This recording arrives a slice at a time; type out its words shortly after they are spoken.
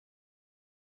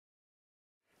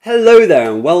Hello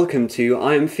there and welcome to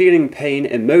I Am Feeling Pain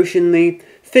Emotionally,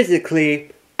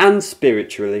 Physically and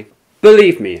Spiritually.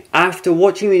 Believe me, after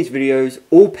watching these videos,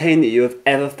 all pain that you have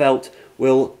ever felt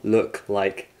will look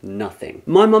like nothing.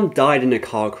 My mum died in a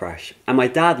car crash and my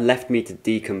dad left me to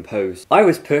decompose. I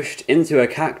was pushed into a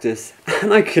cactus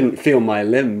and I couldn't feel my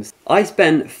limbs. I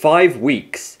spent 5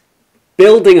 weeks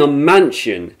building a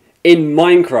mansion in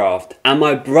Minecraft, and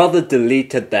my brother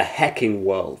deleted the hecking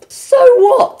world. So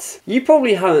what? You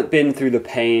probably haven't been through the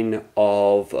pain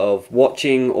of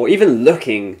watching or even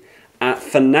looking at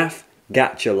FNAF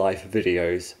Gacha Life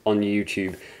videos on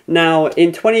YouTube. Now,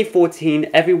 in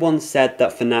 2014, everyone said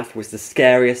that FNAF was the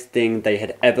scariest thing they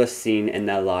had ever seen in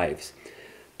their lives.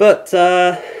 But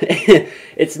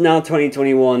it's now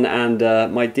 2021,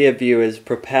 and my dear viewers,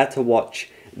 prepare to watch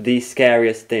the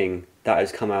scariest thing that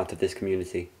has come out of this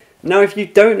community. Now, if you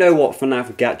don't know what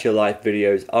FNAF Gacha Life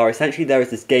videos are, essentially there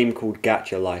is this game called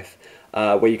Gacha Life,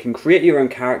 where you can create your own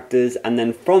characters, and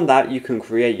then from that you can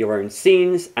create your own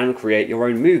scenes and create your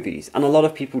own movies. And a lot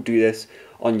of people do this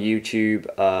on YouTube,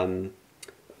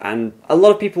 and a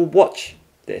lot of people watch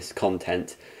this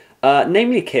content,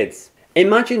 namely kids.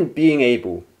 Imagine being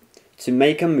able to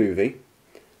make a movie,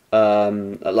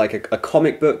 like a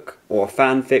comic book or a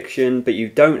fan fiction, but you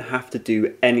don't have to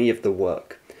do any of the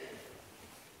work.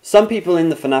 Some people in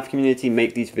the FNAF community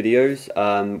make these videos,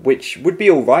 which would be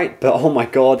alright, but oh my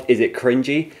god, is it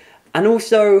cringy. And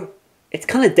also, it's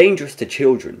kind of dangerous to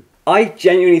children. I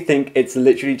genuinely think it's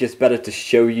literally just better to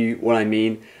show you what I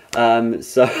mean.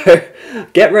 So,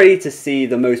 get ready to see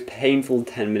the most painful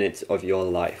 10 minutes of your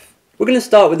life. We're going to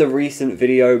start with a recent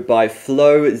video by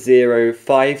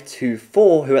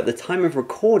Flo0524, who at the time of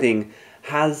recording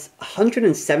has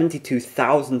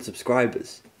 172,000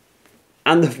 subscribers.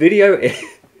 And the video is...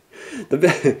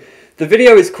 The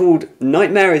video is called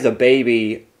Nightmare is a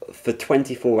Baby for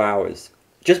 24 Hours.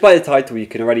 Just by the title you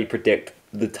can already predict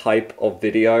the type of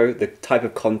video, the type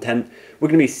of content we're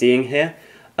going to be seeing here.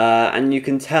 And you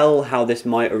can tell how this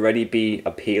might already be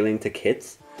appealing to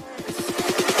kids.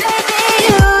 Maybe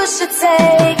you should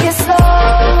take it slow.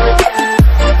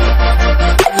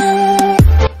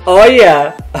 Oh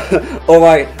yeah!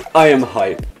 Alright, I am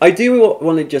hype. I do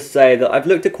want to just say that I've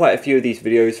looked at quite a few of these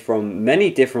videos from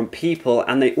many different people,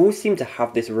 and they all seem to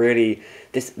have this really,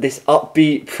 this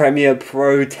upbeat Premiere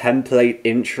Pro template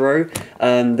intro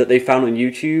that they found on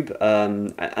YouTube,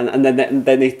 and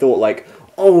then they thought like,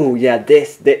 oh yeah,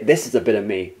 this is a bit of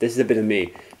me, this is a bit of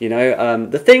me, you know.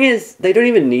 The thing is, they don't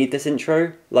even need this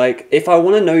intro. Like, if I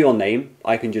want to know your name,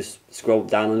 I can just scroll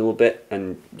down a little bit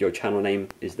and your channel name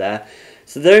is there.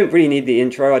 So they don't really need the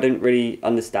intro. I don't really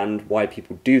understand why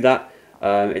people do that.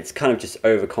 It's kind of just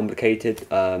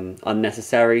overcomplicated,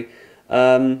 unnecessary.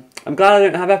 I'm glad I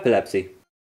don't have epilepsy.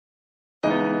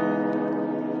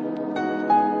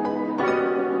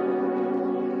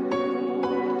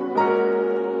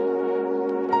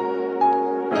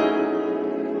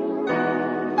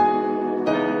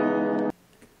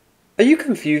 Are you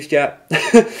confused yet?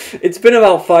 It's been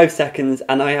about 5 seconds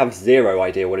and I have zero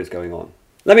idea what is going on.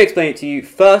 Let me explain it to you.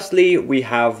 Firstly, we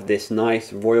have this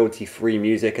nice royalty-free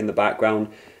music in the background,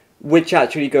 which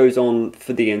actually goes on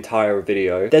for the entire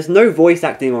video. There's no voice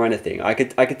acting or anything. I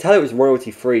could tell it was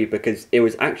royalty-free because it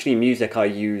was actually music I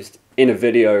used in a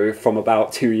video from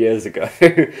about 2 years ago.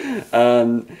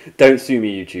 Don't sue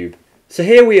me, YouTube. So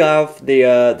here we have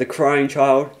the crying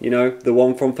child, you know, the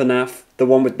one from FNAF, the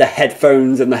one with the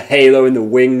headphones and the halo and the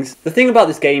wings. The thing about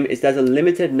this game is there's a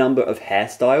limited number of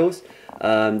hairstyles.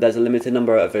 There's a limited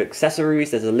number of accessories,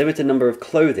 there's a limited number of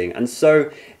clothing, and so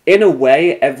in a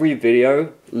way every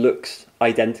video looks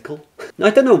identical. Now, I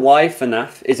don't know why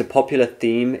FNAF is a popular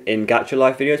theme in Gacha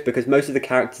Life videos, because most of the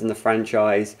characters in the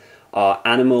franchise are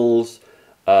animals,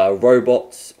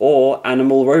 robots, or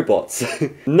animal robots.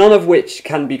 None of which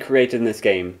can be created in this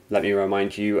game, let me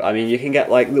remind you. I mean, you can get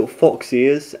like little fox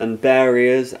ears and bear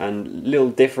ears and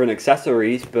little different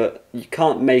accessories, but you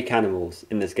can't make animals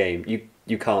in this game. You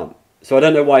can't. So I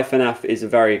don't know why FNAF is a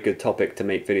very good topic to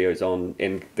make videos on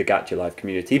in the Gacha Life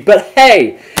community, but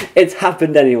hey, it's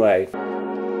happened anyway.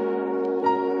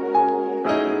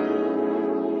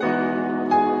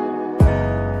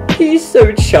 He's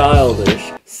so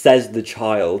childish, says the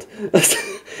child. Yeah,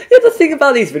 the thing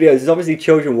about these videos is obviously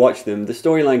children watch them. The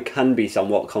storyline can be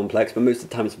somewhat complex, but most of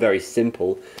the time it's very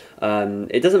simple.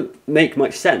 It doesn't make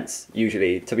much sense,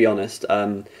 usually, to be honest.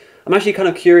 I'm actually kind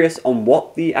of curious on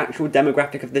what the actual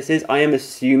demographic of this is. I am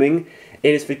assuming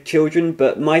it is for children,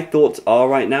 but my thoughts are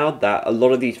right now that a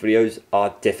lot of these videos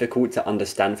are difficult to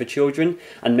understand for children,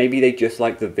 and maybe they just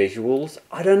like the visuals.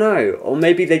 I don't know. Or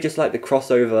maybe they just like the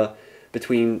crossover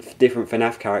between different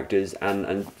FNAF characters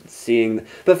and seeing...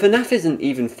 But FNAF isn't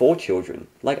even for children.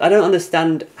 Like, I don't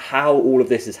understand how all of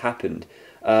this has happened.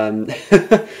 I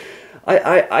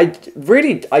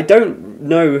really, I don't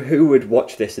know who would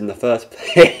watch this in the first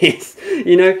place,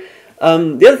 you know?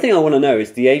 The other thing I want to know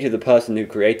is the age of the person who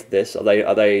created this. Are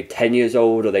they 10 years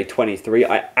old? Are they 23?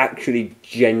 I actually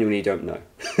genuinely don't know.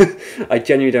 I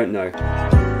genuinely don't know.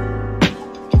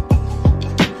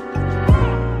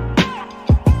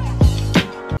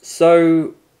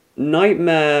 So,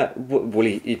 Nightmare, well,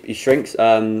 he shrinks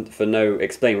for no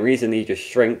explained reason. He just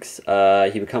shrinks.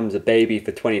 He becomes a baby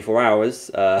for 24 hours.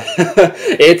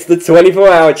 It's the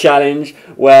 24-hour challenge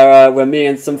where me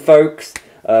and some folks,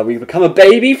 we become a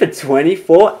baby for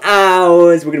 24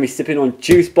 hours. We're going to be sipping on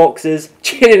juice boxes,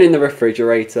 chilling in the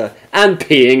refrigerator, and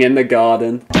peeing in the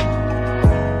garden.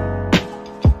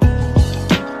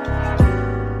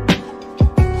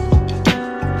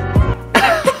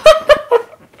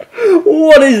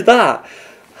 What is that?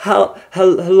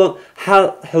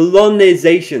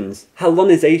 Halonizations.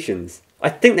 I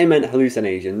think they meant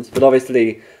hallucinations, but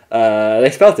obviously they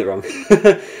spelled it wrong.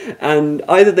 And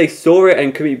either they saw it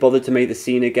and couldn't be bothered to make the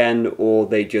scene again, or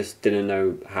they just didn't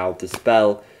know how to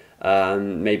spell.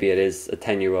 Maybe it is a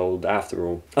 10-year-old after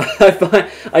all.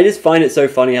 I just find it so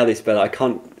funny how they spell it. I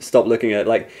can't stop looking at it.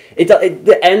 Like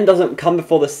the N doesn't come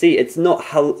before the C. It's not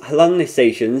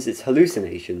hallucinations. It's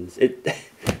hallucinations.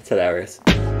 It's hilarious.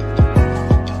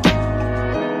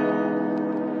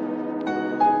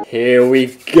 Here we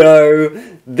go.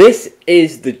 This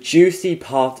is the juicy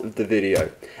part of the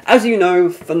video. As you know,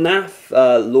 FNAF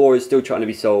lore is still trying to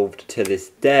be solved to this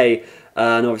day.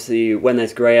 And obviously, when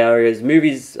there's grey areas,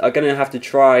 movies are going to have to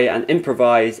try and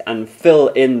improvise and fill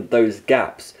in those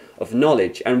gaps of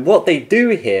knowledge. And what they do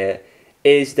here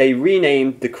is they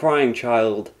rename the crying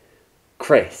child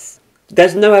Chris.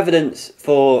 There's no evidence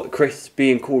for Chris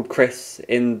being called Chris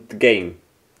in the game.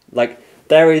 Like,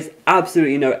 there is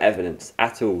absolutely no evidence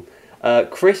at all.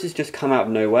 Chris has just come out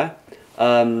of nowhere.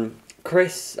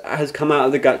 Chris has come out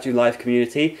of the Gacha Life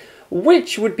community,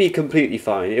 which would be completely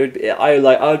fine. I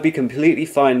would be completely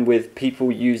fine with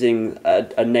people using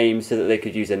a name so that they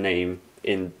could use a name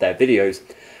in their videos.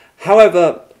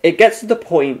 However, it gets to the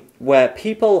point where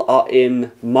people are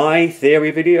in my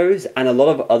theory videos and a lot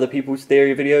of other people's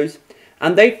theory videos,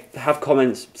 and they have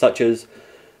comments such as,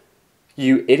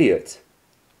 "You idiot,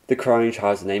 the crying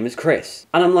child's name is Chris."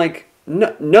 And I'm like,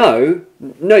 no,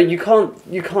 you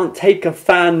can't take a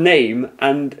fan name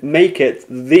and make it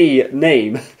the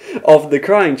name of the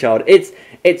crying child. It's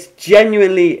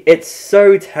genuinely, it's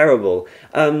so terrible.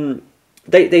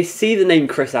 They see the name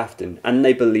Chris Afton and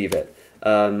they believe it.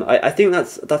 I think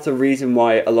that's a reason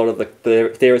why a lot of the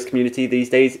theorist community these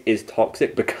days is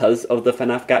toxic, because of the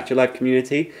FNAF Gacha Life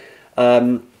community.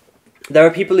 There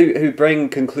are people who bring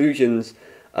conclusions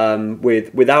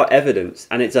without evidence,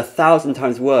 and it's 1,000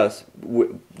 times worse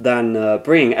than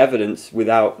bringing evidence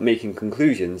without making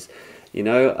conclusions. You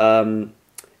know,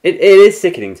 it is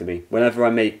sickening to me whenever I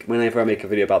make a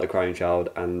video about the crying child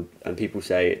and people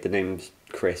say the name's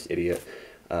Chris, idiot.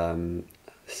 So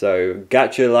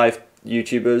Gacha Life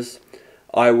YouTubers,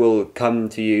 I will come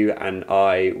to you and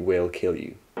I will kill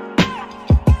you.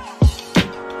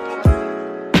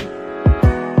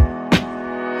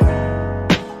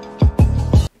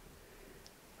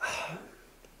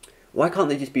 Why can't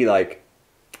they just be like,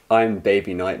 I'm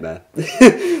Baby Nightmare?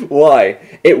 Why?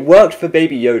 It worked for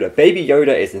Baby Yoda. Baby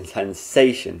Yoda is a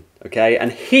sensation, okay?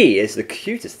 And he is the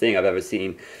cutest thing I've ever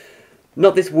seen.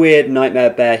 Not this weird nightmare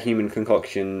bear human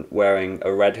concoction wearing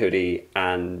a red hoodie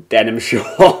and denim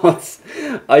shorts.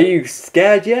 Are you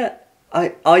scared yet?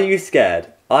 Are you scared?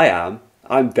 I am.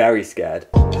 I'm very scared.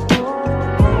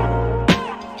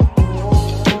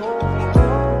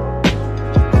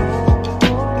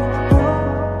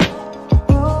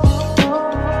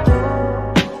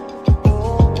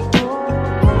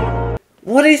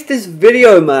 What is this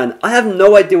video, man? I have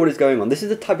no idea what is going on. This is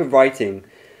the type of writing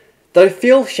that I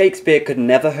feel Shakespeare could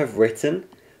never have written,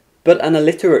 but an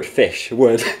illiterate fish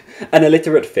would. An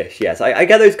illiterate fish, yes. I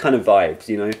get those kind of vibes,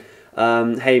 you know.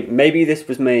 Hey, maybe this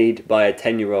was made by a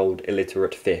 10-year-old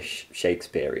illiterate fish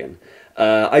Shakespearean.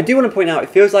 I do want to point out, it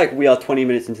feels like we are 20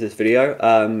 minutes into this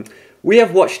video. We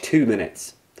have watched 2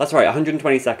 minutes. That's right,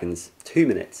 120 seconds. 2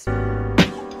 minutes.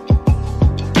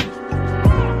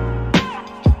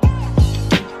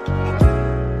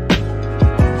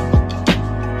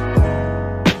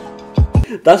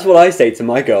 That's what I say to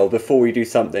my girl before we do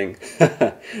something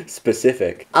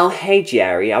specific. Oh, hey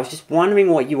Jerry, I was just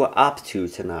wondering what you were up to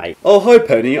tonight. Oh, hi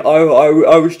Penny. I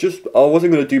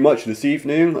wasn't gonna do much this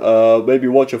evening. Maybe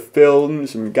watch a film,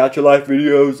 some Gacha Life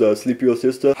videos, sleep with your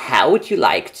sister. How would you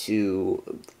like to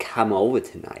come over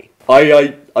tonight?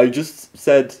 I just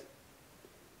said,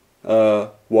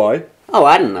 why? Oh,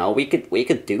 I don't know. We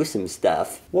could do some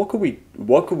stuff. What could we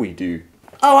do?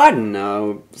 Oh, I don't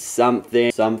know.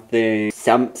 Something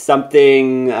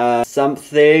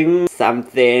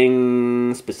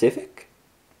specific?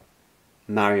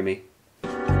 Marry me.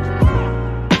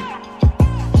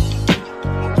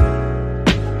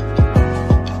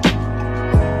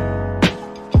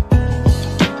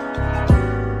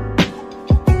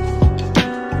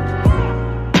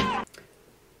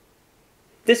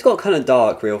 This got kind of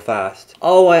dark real fast.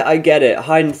 Oh, I get it.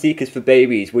 Hide and seek is for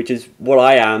babies, which is what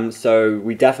I am, so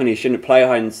we definitely shouldn't play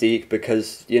hide and seek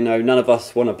because, you know, none of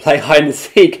us want to play hide and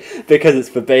seek because it's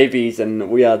for babies and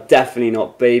we are definitely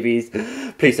not babies.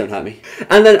 Please don't hurt me.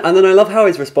 And then I love how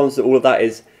his response to all of that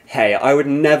is, hey, I would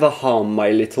never harm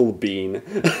my little bean.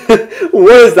 What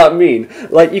does that mean?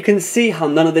 Like, you can see how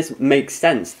none of this makes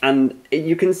sense, and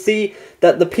you can see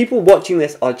that the people watching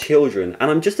this are children, and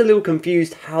I'm just a little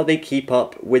confused how they keep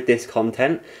up with this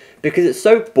content, because it's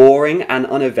so boring and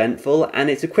uneventful, and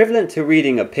it's equivalent to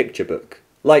reading a picture book.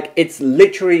 Like, it's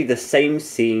literally the same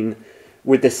scene,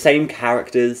 with the same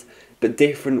characters, but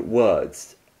different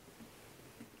words.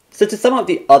 So to sum up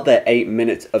the other 8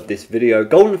 minutes of this video,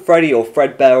 Golden Freddy or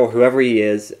Fredbear or whoever he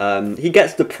is, he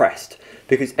gets depressed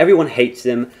because everyone hates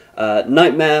him.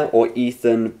 Nightmare or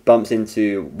Ethan bumps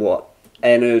into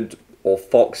Ennard or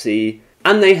Foxy,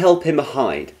 and they help him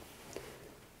hide.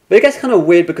 But it gets kind of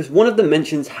weird because one of them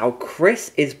mentions how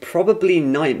Chris is probably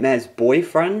Nightmare's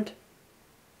boyfriend,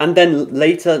 and then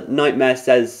later Nightmare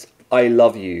says, "I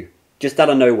love you," just out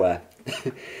of nowhere.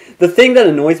 The thing that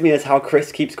annoys me is how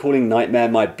Chris keeps calling Nightmare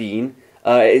my bean.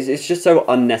 It's just so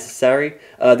unnecessary.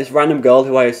 This random girl,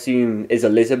 who I assume is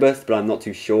Elizabeth, but I'm not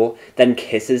too sure, then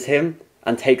kisses him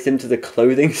and takes him to the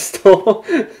clothing store.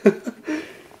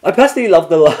 I personally love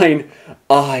the line,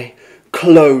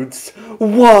 clothes,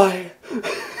 why?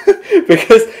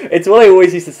 Because it's what I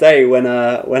always used to say when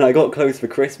I got clothes for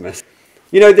Christmas.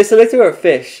 You know, this illiterate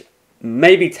fish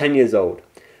may be 10 years old,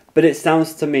 but it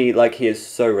sounds to me like he is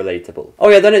so relatable. Oh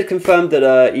yeah, then it's confirmed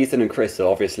that Ethan and Chris are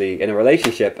obviously in a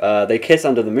relationship. They kiss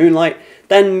under the moonlight,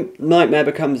 then Nightmare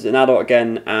becomes an adult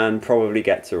again and probably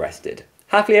gets arrested.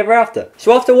 Happily ever after.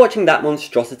 So after watching that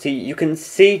monstrosity, you can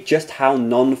see just how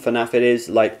non-FNAF it is,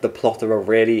 like the plot of a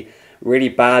really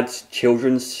bad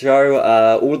children's show.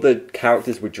 All the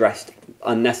characters were dressed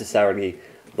unnecessarily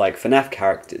like FNAF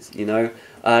characters, you know?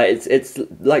 It's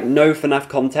like no FNAF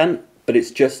content, but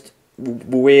it's just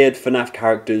weird FNAF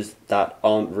characters that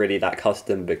aren't really that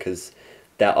custom because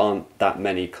there aren't that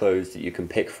many clothes that you can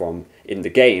pick from in the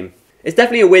game. It's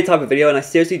definitely a weird type of video, and I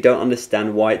seriously don't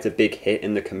understand why it's a big hit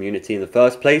in the community in the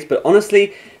first place, but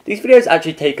honestly, these videos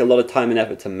actually take a lot of time and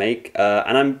effort to make,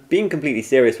 and I'm being completely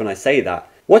serious when I say that.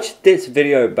 Watch this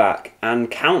video back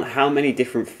and count how many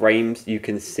different frames you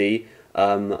can see.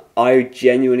 I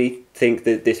genuinely think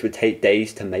that this would take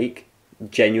days to make,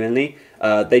 genuinely.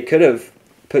 They could have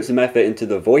put some effort into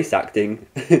the voice acting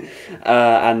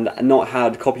and not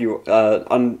had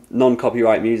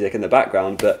non-copyright music in the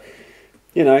background, but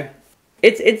you know,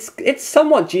 it's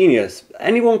somewhat genius.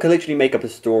 Anyone can literally make up a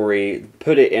story,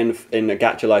 put it in a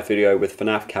Gacha Life video with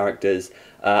FNAF characters,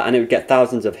 and it would get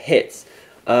thousands of hits.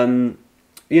 You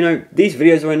know, these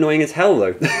videos are annoying as hell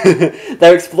though.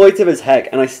 They're exploitive as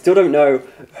heck, and I still don't know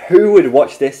who would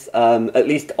watch this, at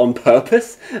least on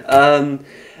purpose.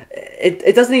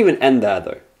 It doesn't even end there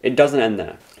though. It doesn't end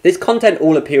there. This content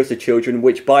all appeals to children,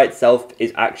 which by itself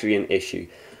is actually an issue.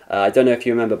 I don't know if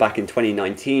you remember back in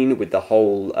 2019 with the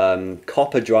whole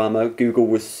copper drama, Google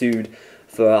was sued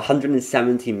for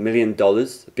 $170 million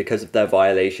because of their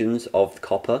violations of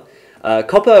copper.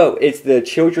 Copper is the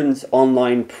Children's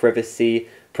Online Privacy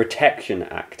Protection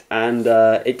Act, and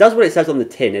it does what it says on the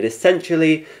tin. It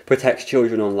essentially protects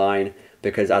children online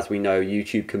because, as we know,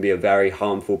 YouTube can be a very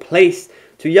harmful place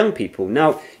to young people.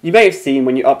 Now, you may have seen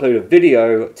when you upload a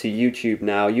video to YouTube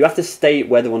now, you have to state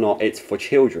whether or not it's for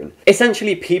children.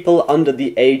 Essentially, people under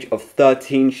the age of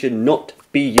 13 should not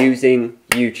be using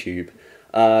YouTube.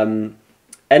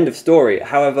 End of story.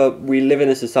 However, we live in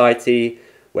a society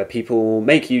where people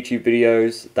make YouTube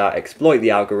videos that exploit the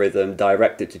algorithm,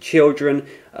 direct it to children,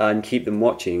 and keep them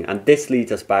watching. And this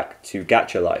leads us back to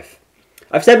Gacha Life.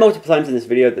 I've said multiple times in this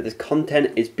video that this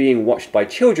content is being watched by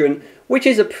children, which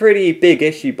is a pretty big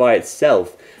issue by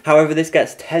itself. However, this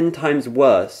gets 10 times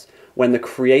worse when the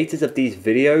creators of these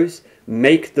videos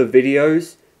make the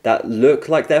videos that look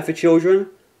like they're for children,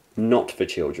 not for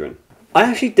children. I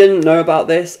actually didn't know about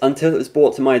this until it was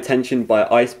brought to my attention by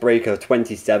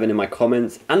Icebreaker27 in my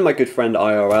comments and my good friend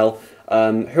IRL,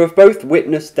 who have both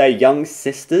witnessed their young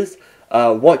sisters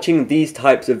watching these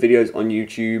types of videos on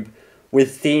YouTube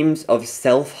with themes of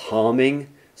self-harming,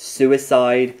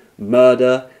 suicide,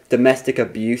 murder, domestic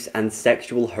abuse and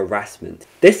sexual harassment.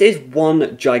 This is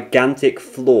one gigantic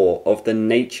flaw of the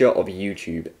nature of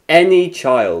YouTube. Any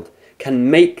child can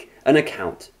make an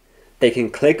account. They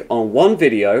can click on one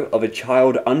video of a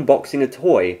child unboxing a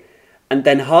toy and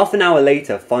then half an hour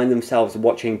later find themselves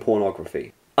watching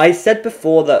pornography. I said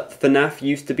before that FNAF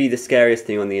used to be the scariest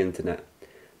thing on the internet.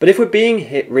 But if we're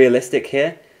being realistic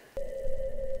here,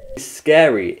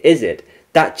 scary is it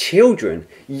that children,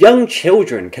 young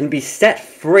children, can be set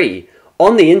free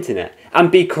on the internet and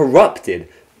be corrupted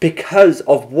because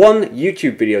of one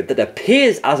YouTube video that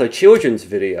appears as a children's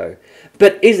video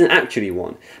but isn't actually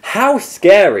one? How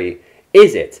scary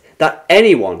is it that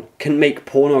anyone can make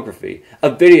pornography, a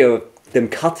video of them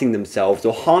cutting themselves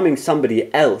or harming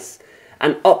somebody else,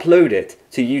 and upload it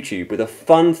to YouTube with a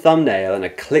fun thumbnail and a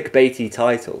clickbaity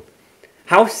title?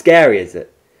 How scary is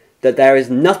it that there is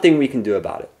nothing we can do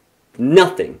about it?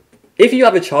 Nothing. If you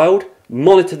have a child,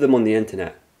 monitor them on the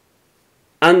internet.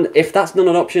 And if that's not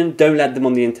an option, don't let them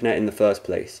on the internet in the first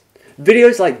place.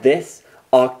 Videos like this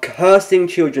are cursing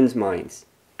children's minds,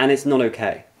 and it's not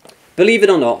okay. Believe it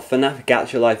or not, FNAF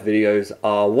Gacha Life videos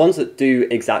are ones that do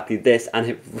exactly this, and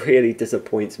it really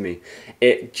disappoints me.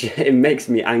 It makes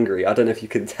me angry. I don't know if you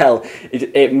can tell.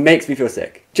 It makes me feel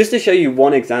sick. Just to show you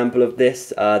one example of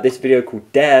this, this video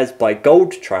called Dares by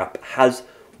Goldtrap has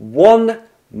 1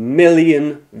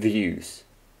 million views.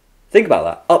 Think about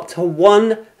that. Up to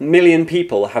 1 million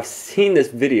people have seen this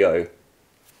video.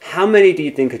 How many do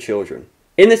you think are children?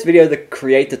 In this video, the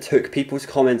creator took people's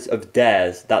comments of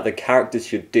dares that the characters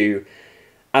should do,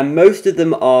 and most of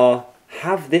them are,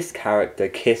 have this character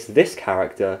kiss this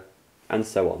character, and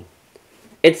so on.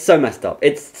 It's so messed up.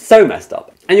 It's so messed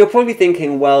up. And you're probably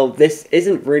thinking, well, this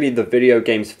isn't really the video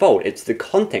game's fault. It's the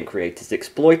content creators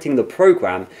exploiting the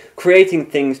program, creating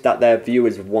things that their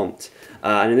viewers want.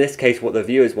 And in this case, what the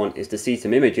viewers want is to see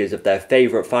some images of their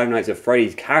favourite Five Nights at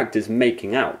Freddy's characters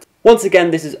making out. Once again,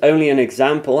 this is only an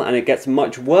example, and it gets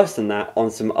much worse than that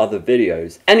on some other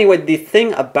videos. Anyway, the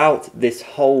thing about this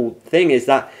whole thing is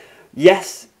that,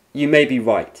 yes, you may be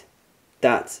right,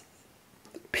 that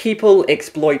people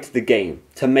exploit the game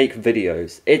to make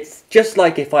videos. It's just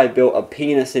like if I built a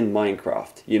penis in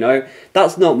Minecraft, you know?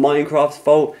 That's not Minecraft's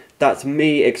fault, that's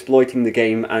me exploiting the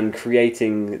game and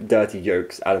creating dirty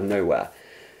jokes out of nowhere.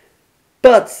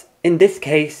 But in this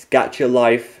case, Gacha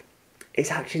Life is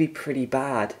actually pretty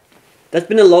bad. There's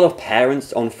been a lot of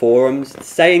parents on forums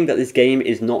saying that this game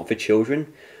is not for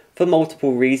children for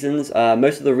multiple reasons.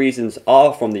 Most of the reasons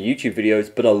are from the YouTube videos,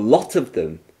 but a lot of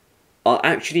them are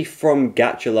actually from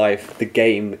Gacha Life, the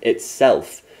game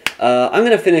itself. I'm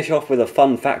going to finish off with a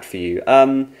fun fact for you.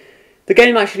 The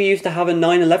game actually used to have a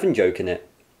 9/11 joke in it.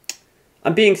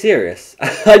 I'm being serious.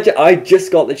 I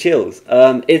just got the chills.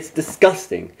 It's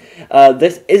disgusting.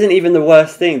 This isn't even the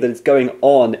worst thing that is going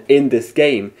on in this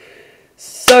game.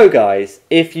 So guys,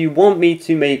 if you want me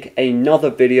to make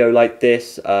another video like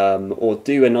this, or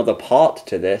do another part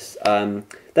to this,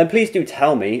 then please do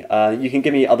tell me. You can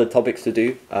give me other topics to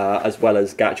do, as well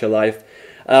as Gacha Life.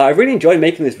 I really enjoyed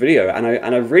making this video, and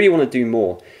I really want to do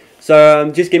more. So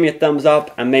just give me a thumbs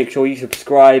up, and make sure you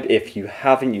subscribe. If you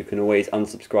haven't, you can always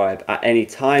unsubscribe at any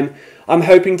time. I'm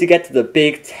hoping to get to the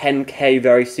big 10K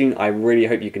very soon. I really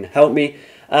hope you can help me.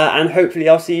 And hopefully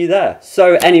I'll see you there.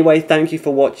 So anyway, thank you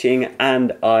for watching,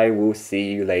 and I will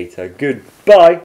see you later. Goodbye!